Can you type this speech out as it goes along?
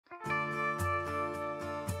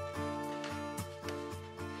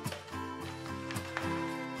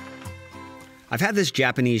I've had this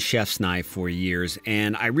Japanese chef's knife for years,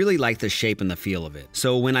 and I really like the shape and the feel of it.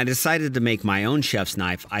 So when I decided to make my own chef's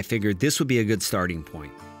knife, I figured this would be a good starting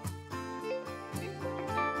point.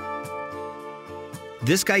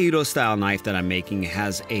 This Gyuto style knife that I'm making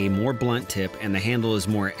has a more blunt tip and the handle is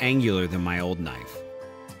more angular than my old knife.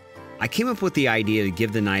 I came up with the idea to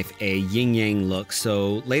give the knife a yin-yang look,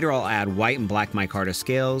 so later I'll add white and black micarta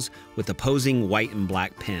scales with opposing white and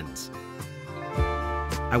black pins.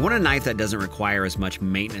 I want a knife that doesn't require as much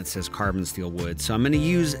maintenance as carbon steel would, so I'm going to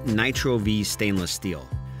use Nitro V stainless steel.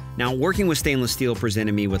 Now, working with stainless steel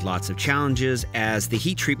presented me with lots of challenges as the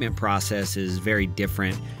heat treatment process is very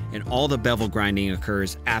different and all the bevel grinding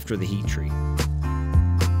occurs after the heat treat.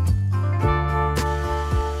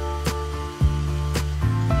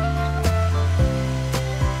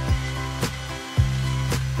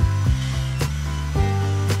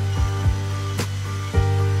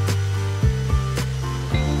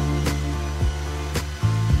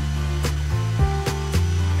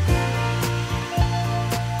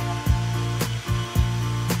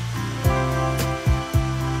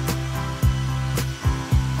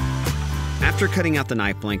 After cutting out the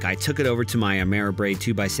knife blank, I took it over to my Ameribrade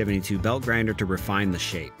 2x72 belt grinder to refine the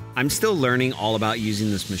shape. I'm still learning all about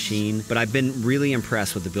using this machine, but I've been really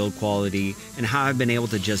impressed with the build quality and how I've been able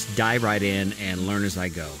to just dive right in and learn as I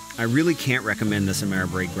go. I really can't recommend this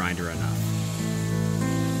Ameribrade grinder enough.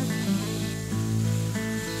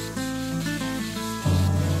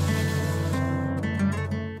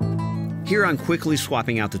 Here I'm quickly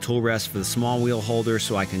swapping out the tool rest for the small wheel holder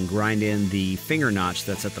so I can grind in the finger notch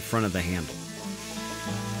that's at the front of the handle.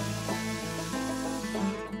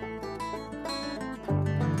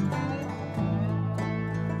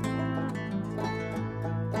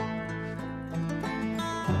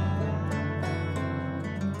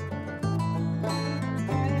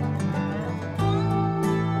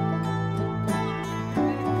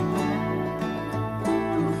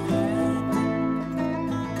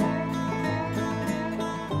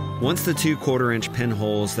 Once the 2/4 inch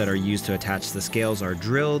pinholes that are used to attach the scales are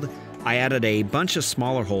drilled, I added a bunch of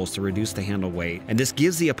smaller holes to reduce the handle weight, and this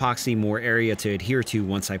gives the epoxy more area to adhere to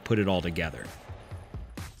once I put it all together.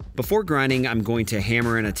 Before grinding, I'm going to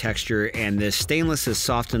hammer in a texture, and this stainless is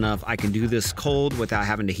soft enough I can do this cold without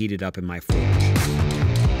having to heat it up in my forge.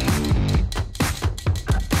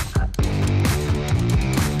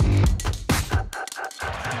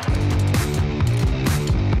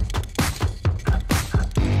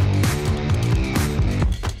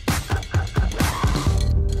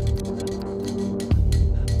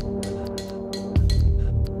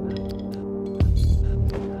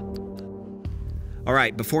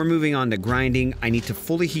 Alright, before moving on to grinding, I need to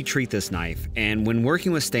fully heat treat this knife, and when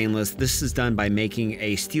working with stainless, this is done by making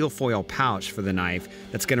a steel foil pouch for the knife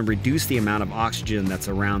that's going to reduce the amount of oxygen that's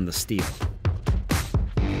around the steel.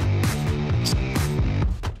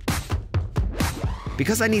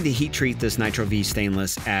 Because I need to heat treat this Nitro V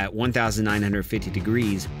stainless at 1950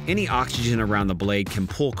 degrees, any oxygen around the blade can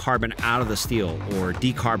pull carbon out of the steel or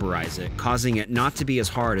decarburize it, causing it not to be as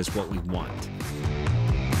hard as what we want.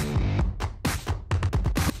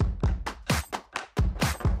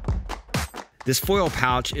 This foil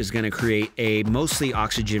pouch is going to create a mostly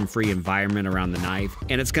oxygen-free environment around the knife,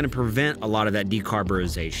 and it's going to prevent a lot of that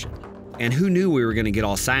decarburization. And who knew we were going to get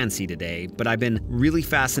all sciencey today, but I've been really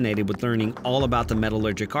fascinated with learning all about the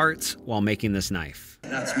metallurgic arts while making this knife.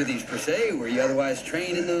 Not smithies per se, were you otherwise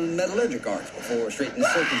trained in the metallurgic arts before straitened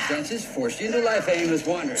circumstances forced you into life aimless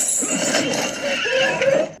wandering.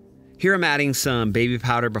 Here I'm adding some baby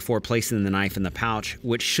powder before placing the knife in the pouch,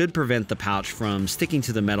 which should prevent the pouch from sticking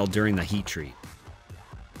to the metal during the heat treat.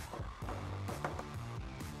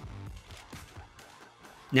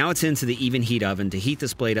 Now it's into the even heat oven to heat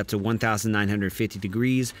this blade up to 1950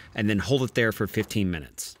 degrees and then hold it there for 15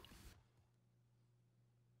 minutes.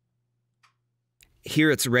 Here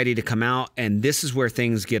it's ready to come out, and this is where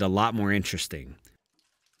things get a lot more interesting.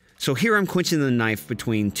 So here I'm quenching the knife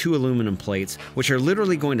between two aluminum plates, which are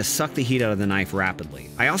literally going to suck the heat out of the knife rapidly.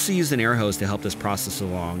 I also used an air hose to help this process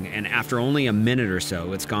along, and after only a minute or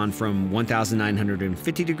so, it's gone from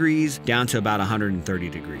 1950 degrees down to about 130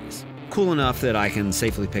 degrees. Cool enough that I can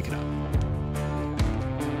safely pick it up.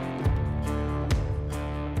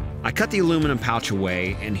 I cut the aluminum pouch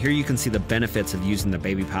away, and here you can see the benefits of using the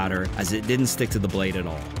baby powder, as it didn't stick to the blade at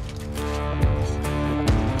all.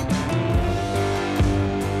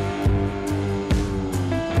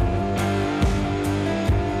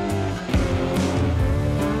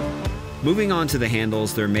 Moving on to the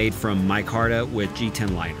handles, they're made from micarta with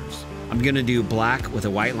G10 liners. I'm going to do black with a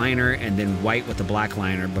white liner and then white with a black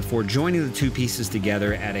liner before joining the two pieces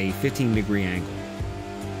together at a 15-degree angle.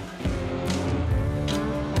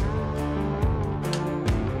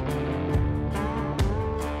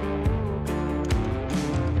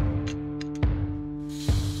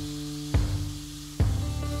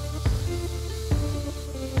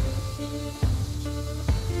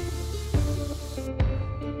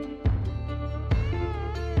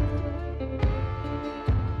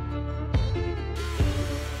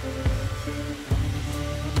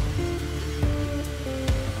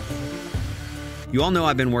 You all know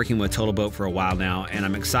I've been working with Total Boat for a while now, and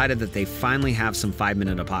I'm excited that they finally have some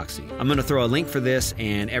 5-minute epoxy. I'm going to throw a link for this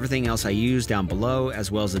and everything else I use down below,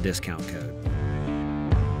 as well as a discount code.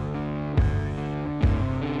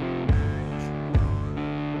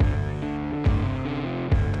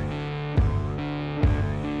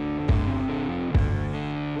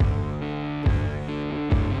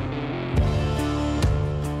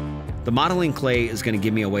 The modeling clay is going to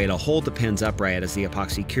give me a way to hold the pins upright as the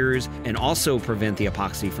epoxy cures and also prevent the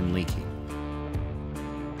epoxy from leaking.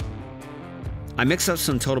 I mixed up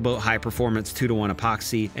some Total Boat High Performance 2-to-1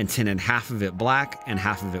 epoxy and tinted half of it black and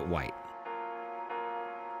half of it white.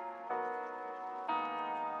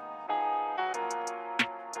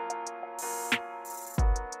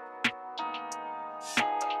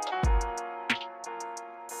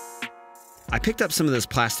 I picked up some of this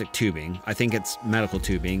plastic tubing, I think it's medical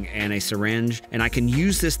tubing, and a syringe, and I can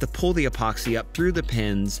use this to pull the epoxy up through the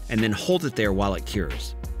pins and then hold it there while it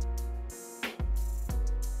cures.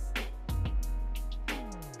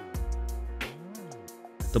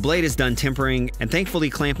 The blade is done tempering, and thankfully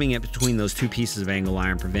clamping it between those two pieces of angle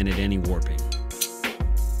iron prevented any warping.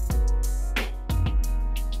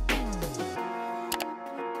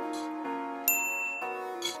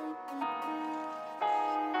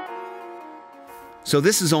 So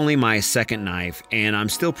this is only my second knife, and I'm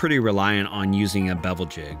still pretty reliant on using a bevel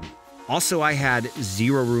jig. Also, I had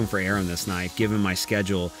zero room for air on this knife given my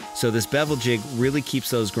schedule, so this bevel jig really keeps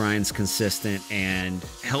those grinds consistent and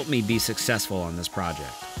helped me be successful on this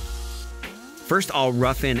project. First, I'll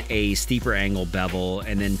rough in a steeper angle bevel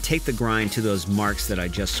and then take the grind to those marks that I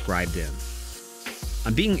just scribed in.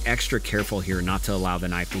 I'm being extra careful here not to allow the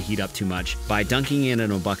knife to heat up too much by dunking it in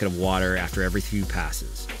a bucket of water after every few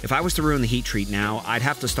passes. If I was to ruin the heat treat now, I'd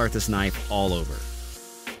have to start this knife all over.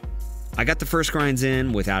 I got the first grinds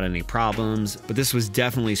in without any problems, but this was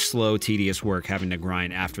definitely slow, tedious work having to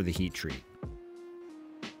grind after the heat treat.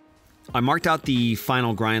 I marked out the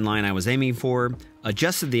final grind line I was aiming for,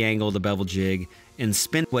 adjusted the angle of the bevel jig, and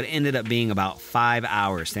spent what ended up being about 5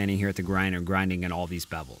 hours standing here at the grinder grinding in all these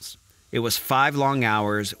bevels. It was 5 long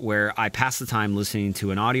hours where I passed the time listening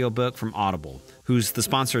to an audiobook from Audible, who's the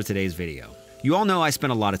sponsor of today's video. You all know I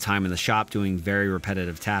spend a lot of time in the shop doing very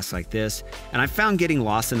repetitive tasks like this, and I've found getting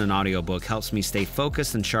lost in an audiobook helps me stay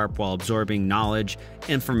focused and sharp while absorbing knowledge,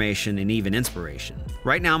 information, and even inspiration.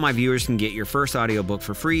 Right now, my viewers can get your first audiobook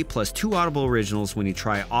for free, plus 2 Audible originals when you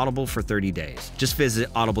try Audible for 30 days. Just visit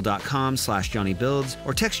audible.com/JonnyBuilds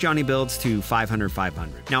or text JonnyBuilds to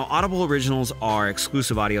 500-500. Now, Audible originals are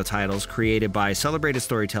exclusive audio titles created by celebrated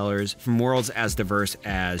storytellers from worlds as diverse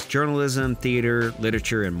as journalism, theater,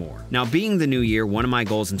 literature, and more. Now, being the new year, one of my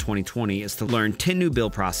goals in 2020 is to learn 10 new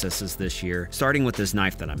build processes this year, starting with this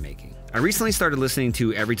knife that I'm making. I recently started listening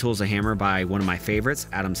to Every Tool's a Hammer by one of my favorites,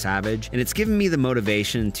 Adam Savage, and it's given me the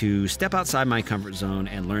motivation to step outside my comfort zone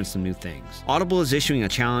and learn some new things. Audible is issuing a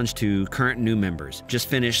challenge to current new members. Just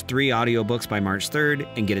finish 3 audiobooks by March 3rd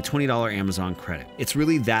and get a $20 Amazon credit. It's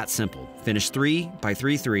really that simple. Finish 3 by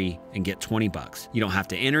 3/3 and get $20. You don't have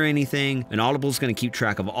to enter anything, and Audible's going to keep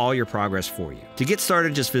track of all your progress for you. To get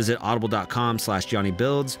started, just visit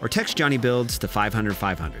audible.com/JonnyBuilds or text JonnyBuilds to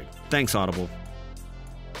 500-500. Thanks, Audible.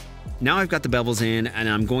 Now I've got the bevels in, and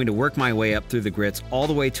I'm going to work my way up through the grits all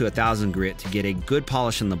the way to 1000 grit to get a good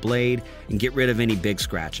polish on the blade and get rid of any big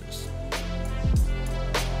scratches.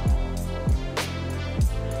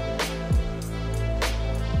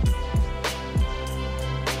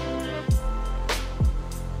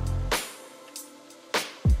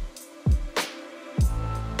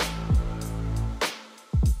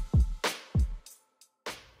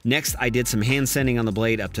 Next, I did some hand sanding on the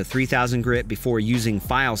blade up to 3000 grit before using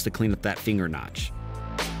files to clean up that finger notch.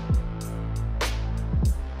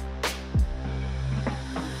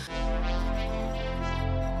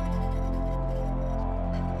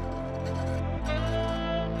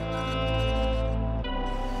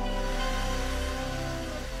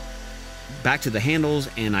 Back to the handles,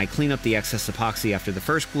 and I clean up the excess epoxy after the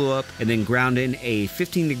first glue up, and then ground in a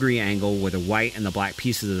 15-degree angle where the white and the black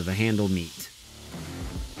pieces of the handle meet.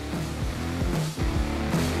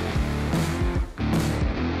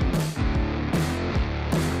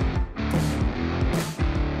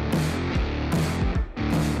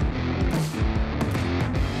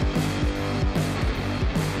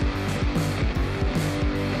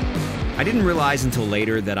 I didn't realize until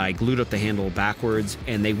later that I glued up the handle backwards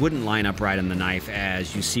and they wouldn't line up right on the knife,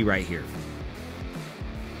 as you see right here.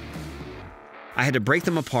 I had to break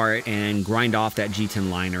them apart and grind off that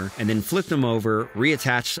G10 liner and then flip them over,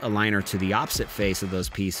 reattach a liner to the opposite face of those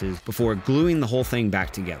pieces before gluing the whole thing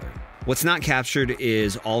back together. What's not captured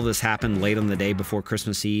is all this happened late on the day before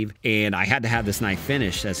Christmas Eve, and I had to have this knife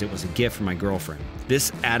finished as it was a gift from my girlfriend.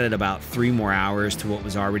 This added about 3 more hours to what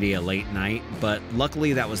was already a late night, but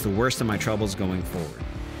luckily that was the worst of my troubles going forward.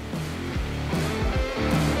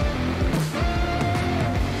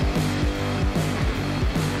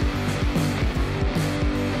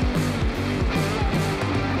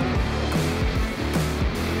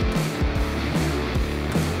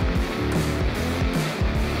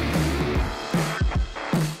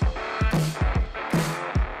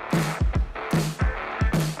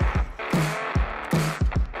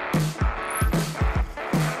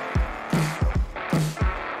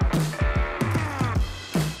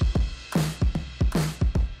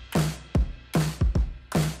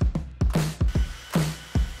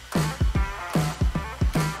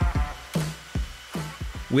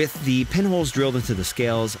 With the pinholes drilled into the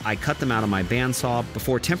scales, I cut them out of my bandsaw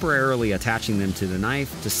before temporarily attaching them to the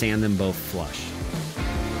knife to sand them both flush.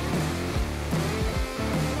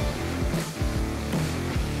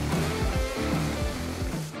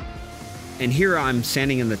 And here I'm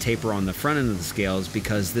sanding in the taper on the front end of the scales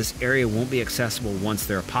because this area won't be accessible once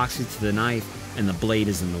they're epoxied to the knife and the blade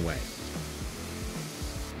is in the way.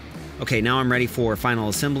 Okay, now I'm ready for final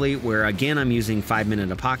assembly, where again I'm using 5-minute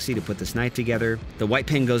epoxy to put this knife together. The white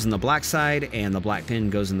pin goes in the black side and the black pin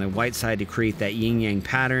goes in the white side to create that yin-yang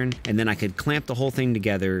pattern, and then I could clamp the whole thing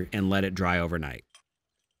together and let it dry overnight.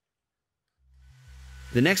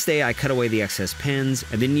 The next day I cut away the excess pins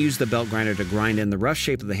and then used the belt grinder to grind in the rough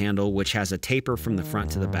shape of the handle, which has a taper from the front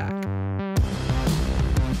to the back.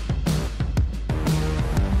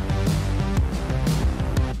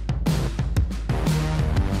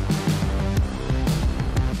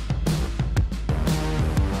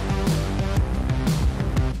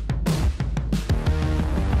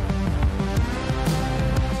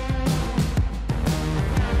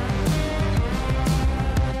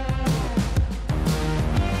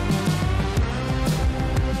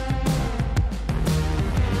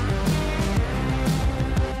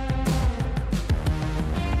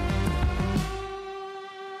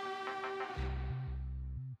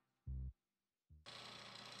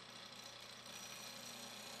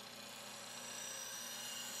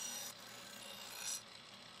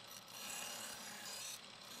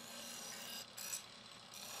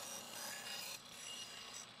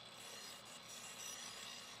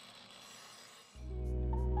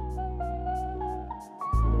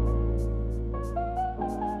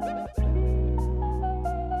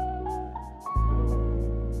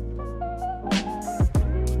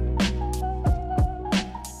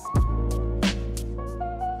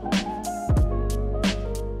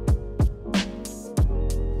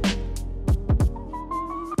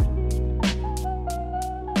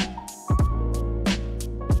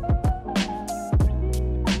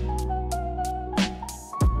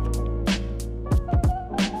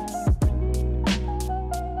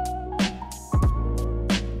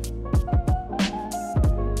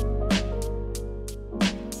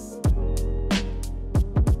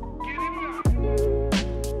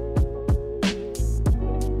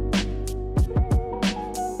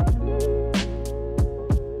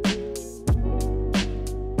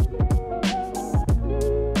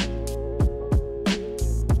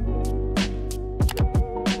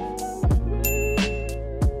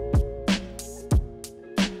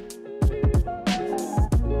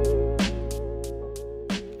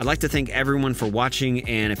 I'd like to thank everyone for watching,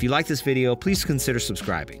 and if you like this video, please consider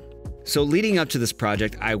subscribing. So leading up to this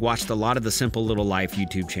project, I watched a lot of the Simple Little Life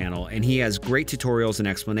YouTube channel, and he has great tutorials and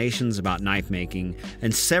explanations about knife making,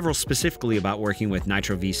 and several specifically about working with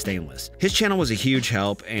Nitro V stainless. His channel was a huge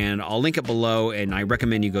help, and I'll link it below, and I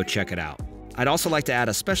recommend you go check it out. I'd also like to add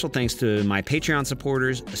a special thanks to my Patreon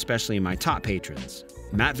supporters, especially my top patrons: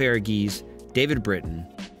 Matt Varughese, David Britton,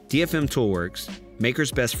 DFM Toolworks,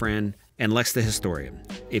 Maker's Best Friend, and Lex the Historian.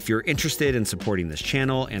 If you're interested in supporting this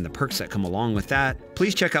channel and the perks that come along with that,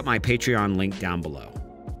 please check out my Patreon link down below.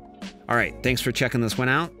 All right, thanks for checking this one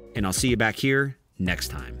out, and I'll see you back here next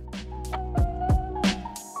time.